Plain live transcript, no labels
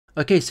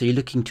Okay, so you're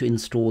looking to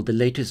install the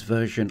latest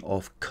version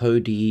of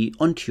KODI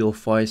onto your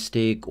Fire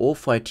Stick or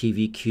Fire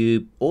TV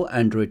Cube or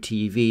Android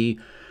TV.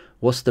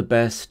 What's the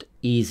best,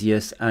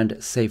 easiest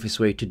and safest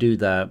way to do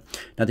that?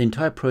 Now the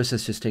entire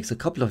process just takes a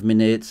couple of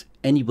minutes.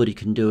 Anybody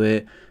can do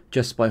it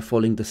just by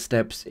following the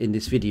steps in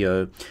this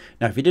video.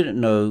 Now if you didn't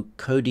know,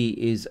 KODI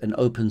is an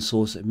open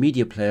source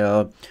media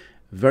player,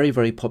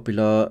 very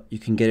popular. You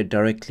can get it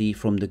directly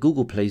from the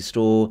Google Play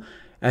Store.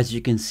 As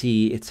you can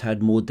see, it's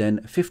had more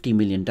than 50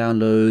 million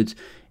downloads.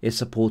 It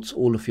supports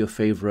all of your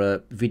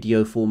favorite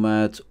video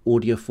formats,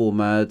 audio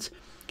formats,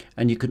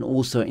 and you can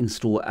also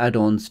install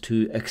add-ons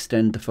to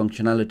extend the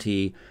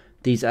functionality.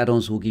 These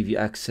add-ons will give you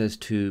access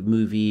to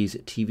movies,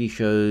 TV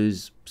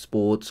shows,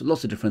 sports,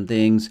 lots of different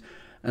things.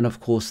 And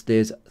of course,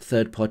 there's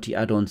third-party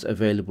add-ons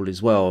available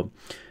as well.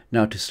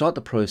 Now, to start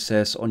the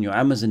process on your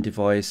Amazon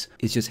device,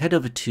 is just head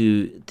over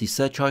to the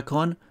search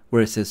icon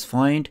where it says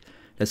find.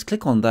 Let's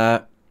click on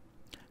that.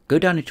 Go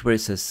down into where it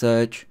says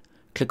search,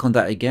 click on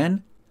that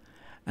again,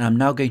 and I'm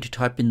now going to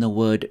type in the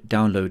word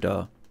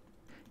downloader.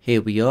 Here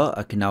we are.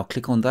 I can now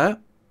click on that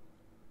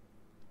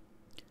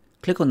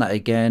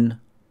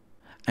again,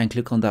 and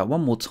click on that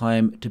one more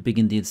time to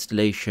begin the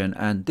installation.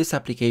 And this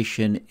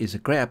application is a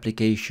great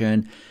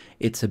application.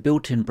 It's a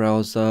built-in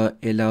browser.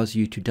 It allows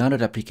you to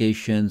download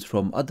applications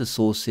from other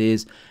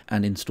sources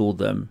and install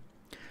them.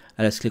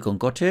 And let's click on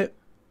got it.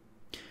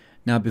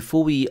 Now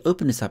before we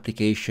open this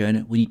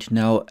application, we need to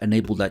now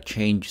enable that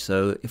change.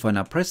 So if I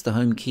now press the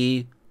home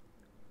key,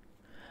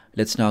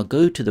 let's now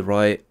go to the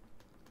right,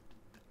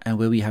 and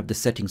where we have the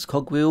settings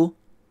cogwheel,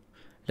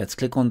 let's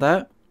click on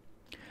that.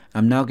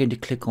 I'm now going to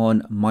click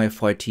on My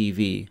Fire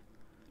TV.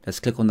 Let's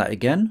click on that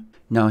again.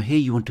 Now here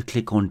you want to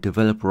click on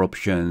developer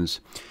options.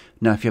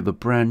 Now if you have a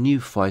brand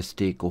new Fire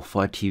Stick or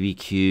Fire TV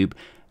Cube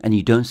and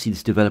you don't see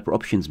this developer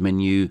options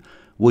menu,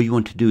 what you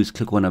want to do is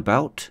click on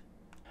about.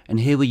 And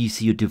here where you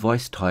see your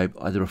device type,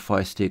 either a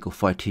Fire Stick or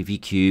Fire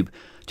TV Cube,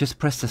 just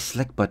press the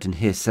select button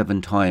here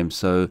 7 times.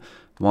 So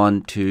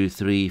 1, 2,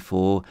 3,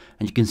 4,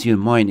 and you can see on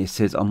mine it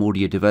says I'm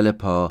already a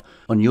developer.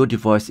 On your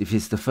device, if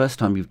it's the first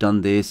time you've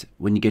done this,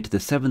 when you get to the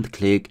 7th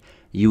click,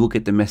 you will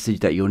get the message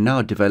that you're now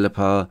a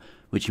developer,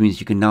 which means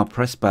you can now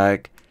press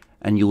back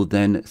and you will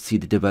then see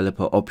the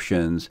developer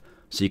options.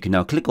 So you can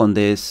now click on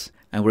this,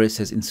 and where it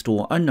says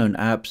install unknown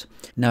apps.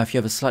 Now if you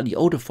have a slightly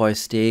older Fire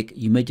Stick,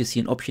 you may just see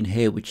an option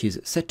here which is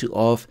set to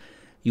off.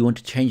 You want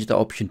to change the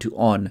option to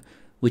on,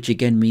 which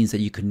again means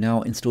that you can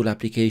now install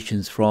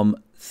applications from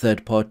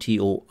third-party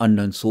or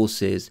unknown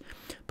sources.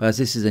 But as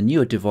this is a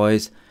newer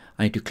device,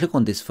 I need to click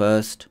on this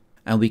first,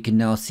 and we can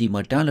now see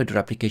my downloaded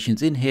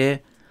applications in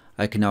here.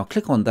 I can now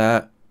click on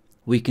that.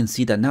 We can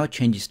see that now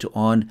changes to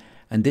on,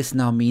 and this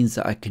now means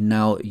that I can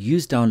now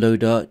use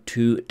downloader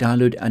to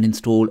download and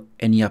install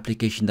any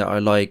application that I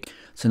like.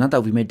 So now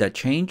that we made that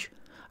change,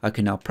 I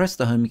can now press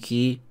the home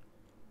key,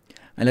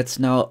 and let's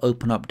now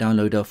open up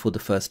downloader for the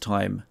first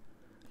time.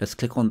 Let's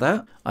click on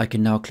that. I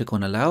can now click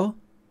on allow,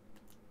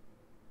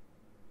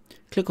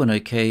 click on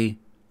OK.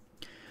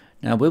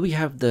 Now where we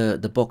have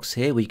the box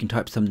here where you can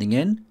type something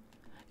in,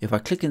 if I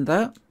click in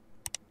that,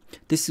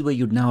 this is where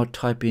you now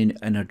type in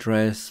an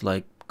address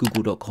like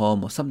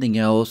google.com or something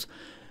else.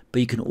 But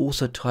you can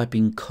also type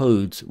in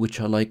codes, which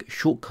are like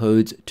short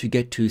codes to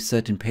get to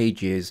certain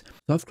pages.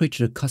 So I've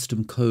created a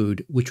custom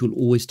code which will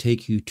always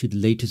take you to the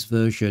latest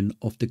version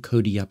of the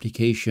KODI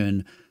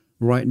application.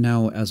 Right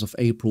now, as of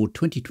April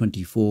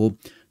 2024,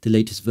 the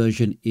latest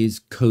version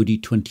is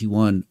KODI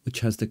 21,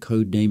 which has the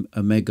code name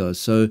Omega.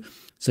 So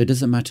it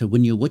doesn't matter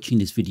when you're watching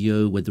this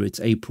video, whether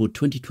it's April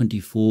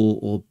 2024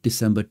 or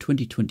December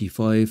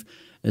 2025,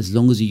 as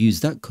long as you use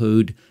that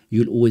code,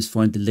 you'll always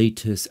find the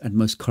latest and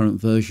most current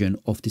version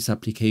of this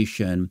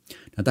application.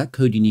 Now that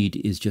code you need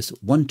is just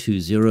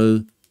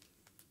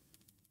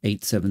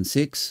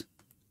 120876,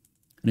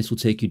 and this will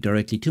take you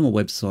directly to my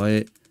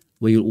website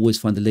where you'll always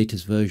find the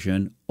latest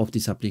version of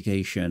this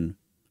application.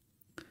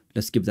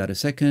 Let's give that a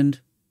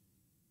second.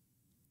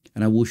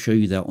 And I will show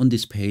you that on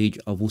this page,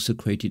 I've also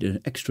created an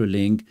extra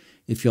link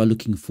if you are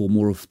looking for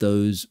more of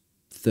those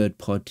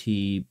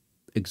third-party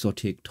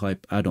exotic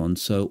type add-ons.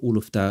 So all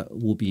of that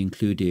will be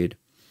included.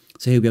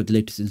 So here we have the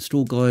latest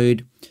install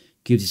guide,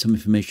 gives you some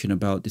information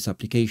about this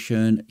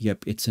application.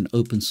 Yep, it's an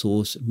open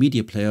source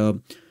media player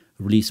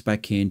released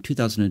back in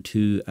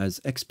 2002 as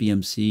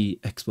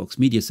XBMC, Xbox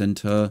Media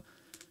Center.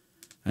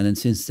 And then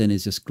since then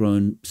it's just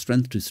grown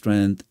strength to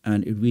strength,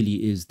 and it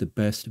really is the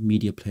best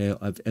media player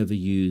I've ever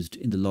used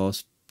in the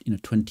last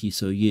 20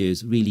 so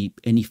years. Really,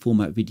 any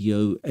format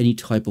video, any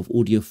type of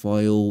audio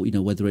file,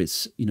 whether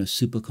it's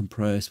super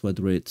compressed,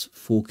 whether it's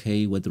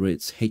 4K, whether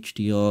it's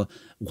HDR,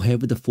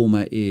 whatever the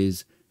format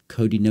is,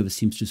 KODI never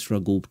seems to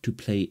struggle to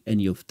play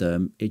any of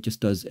them. It just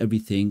does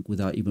everything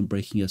without even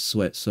breaking a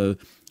sweat. So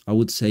I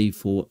would say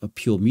for a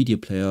pure media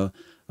player,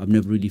 I've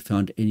never really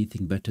found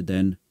anything better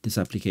than this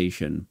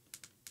application.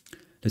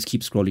 Let's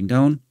keep scrolling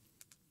down,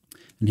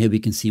 and here we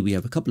can see we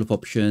have a couple of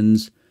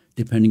options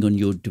depending on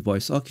your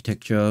device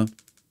architecture.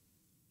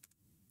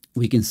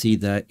 we can see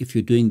that if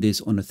you're doing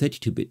this on a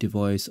 32-bit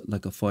device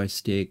like a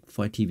Firestick,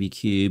 Fire TV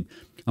Cube,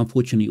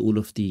 unfortunately all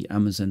of the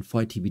Amazon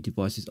Fire TV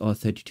devices are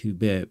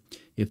 32-bit.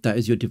 If that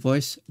is your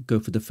device, go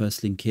for the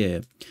first link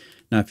here.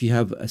 Now if you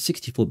have a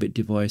 64-bit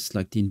device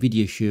like the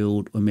Nvidia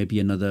Shield or maybe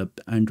another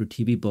Android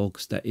TV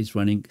box that is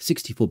running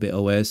 64-bit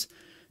OS,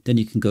 then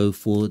you can go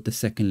for the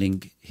second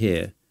link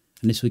here,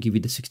 and this will give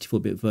you the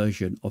 64-bit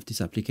version of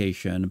this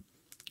application.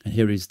 And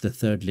here is the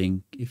third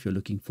link if you're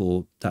looking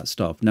for that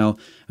stuff. Now,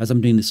 as I'm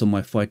doing this on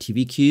my Fire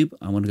TV Cube,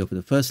 I want to go for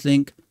the first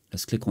link.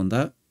 Let's click on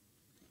that.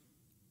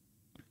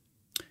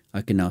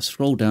 I can now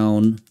scroll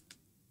down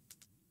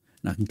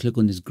and I can click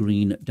on this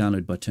green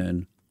download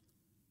button.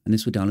 And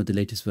this will download the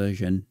latest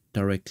version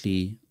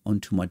directly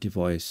onto my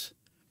device.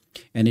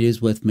 And it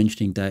is worth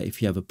mentioning that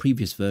if you have a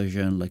previous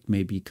version, like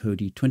maybe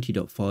KODI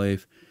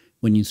 20.5,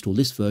 when you install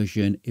this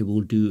version, it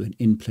will do an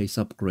in-place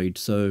upgrade.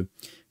 So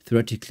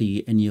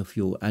theoretically, any of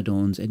your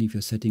add-ons, any of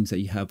your settings that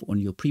you have on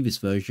your previous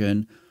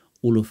version,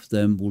 all of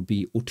them will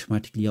be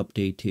automatically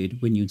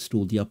updated when you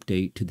install the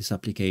update to this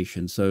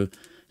application. So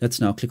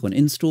let's now click on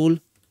install.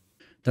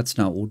 That's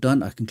now all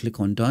done. I can click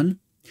on done.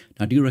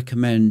 Now I do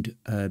recommend,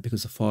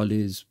 because the file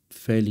is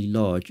fairly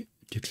large,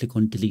 to click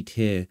on delete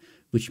here,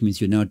 which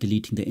means you're now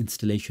deleting the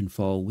installation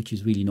file, which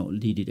is really not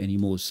needed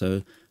anymore.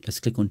 So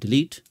let's click on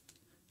delete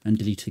and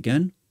delete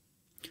again.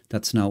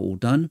 That's now all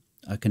done.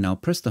 I can now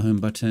press the home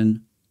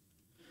button.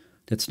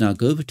 Let's now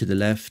go over to the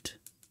left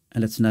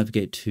and let's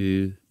navigate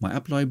to my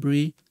app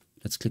library.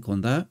 Let's click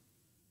on that.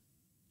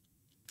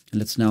 And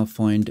let's now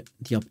find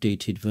the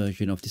updated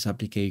version of this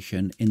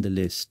application in the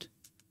list.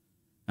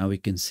 Now we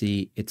can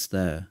see it's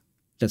there.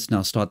 Let's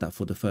now start that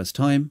for the first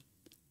time.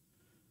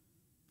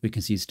 We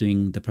can see it's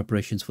doing the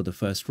preparations for the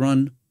first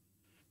run.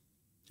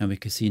 And we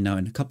can see now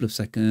in a couple of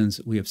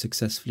seconds, we have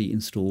successfully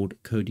installed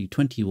KODI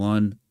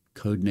 21,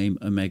 codename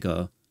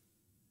Omega,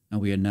 and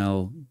we are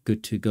now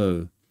good to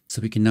go.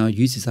 So we can now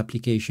use this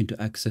application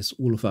to access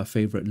all of our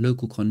favorite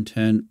local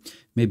content.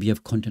 Maybe you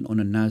have content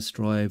on a NAS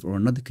drive or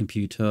another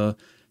computer.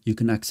 You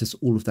can access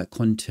all of that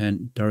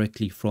content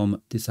directly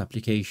from this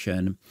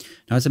application.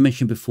 Now, as I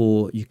mentioned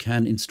before, you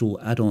can install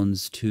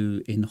add-ons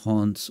to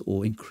enhance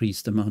or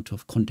increase the amount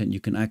of content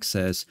you can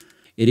access.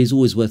 It is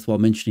always worthwhile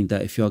mentioning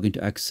that if you are going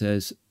to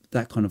access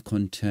that kind of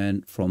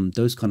content from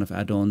those kind of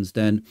add-ons,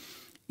 then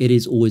it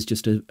is always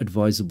just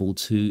advisable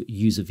to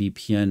use a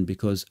VPN,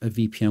 because a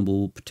VPN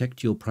will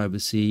protect your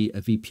privacy,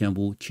 a VPN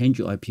will change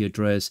your IP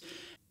address,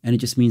 and it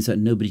just means that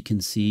nobody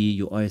can see,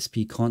 your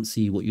ISP can't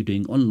see what you're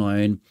doing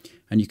online,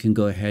 and you can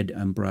go ahead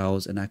and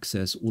browse and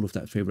access all of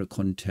that favorite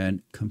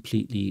content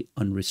completely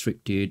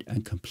unrestricted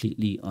and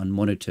completely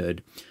unmonitored.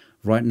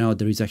 Right now,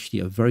 there is actually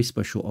a very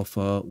special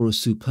offer for a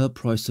superb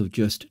price of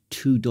just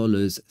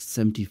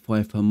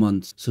 $2.75 per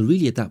month. So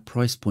really at that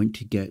price point,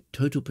 to get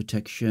total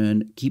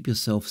protection, keep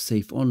yourself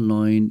safe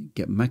online,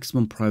 get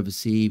maximum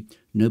privacy,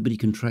 nobody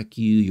can track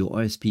you, your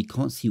ISP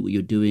can't see what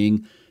you're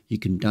doing, you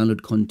can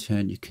download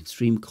content, you can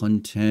stream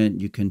content,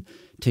 you can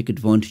take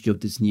advantage of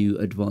this new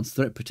advanced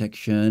threat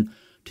protection.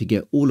 To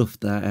get all of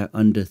that at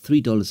under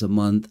 $3 a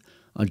month,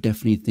 I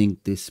definitely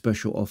think this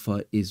special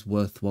offer is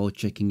worthwhile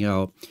checking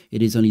out.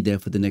 It is only there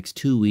for the next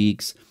 2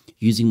 weeks.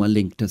 Using my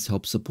link does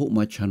help support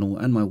my channel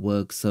and my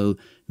work, so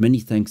many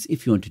thanks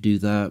if you want to do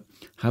that.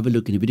 Have a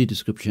look in the video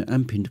description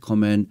and pinned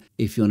comment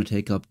if you want to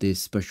take up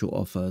this special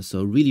offer.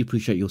 So really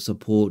appreciate your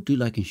support. Do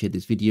like and share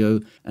this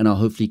video, and I'll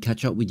hopefully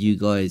catch up with you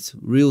guys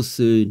real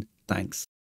soon. Thanks.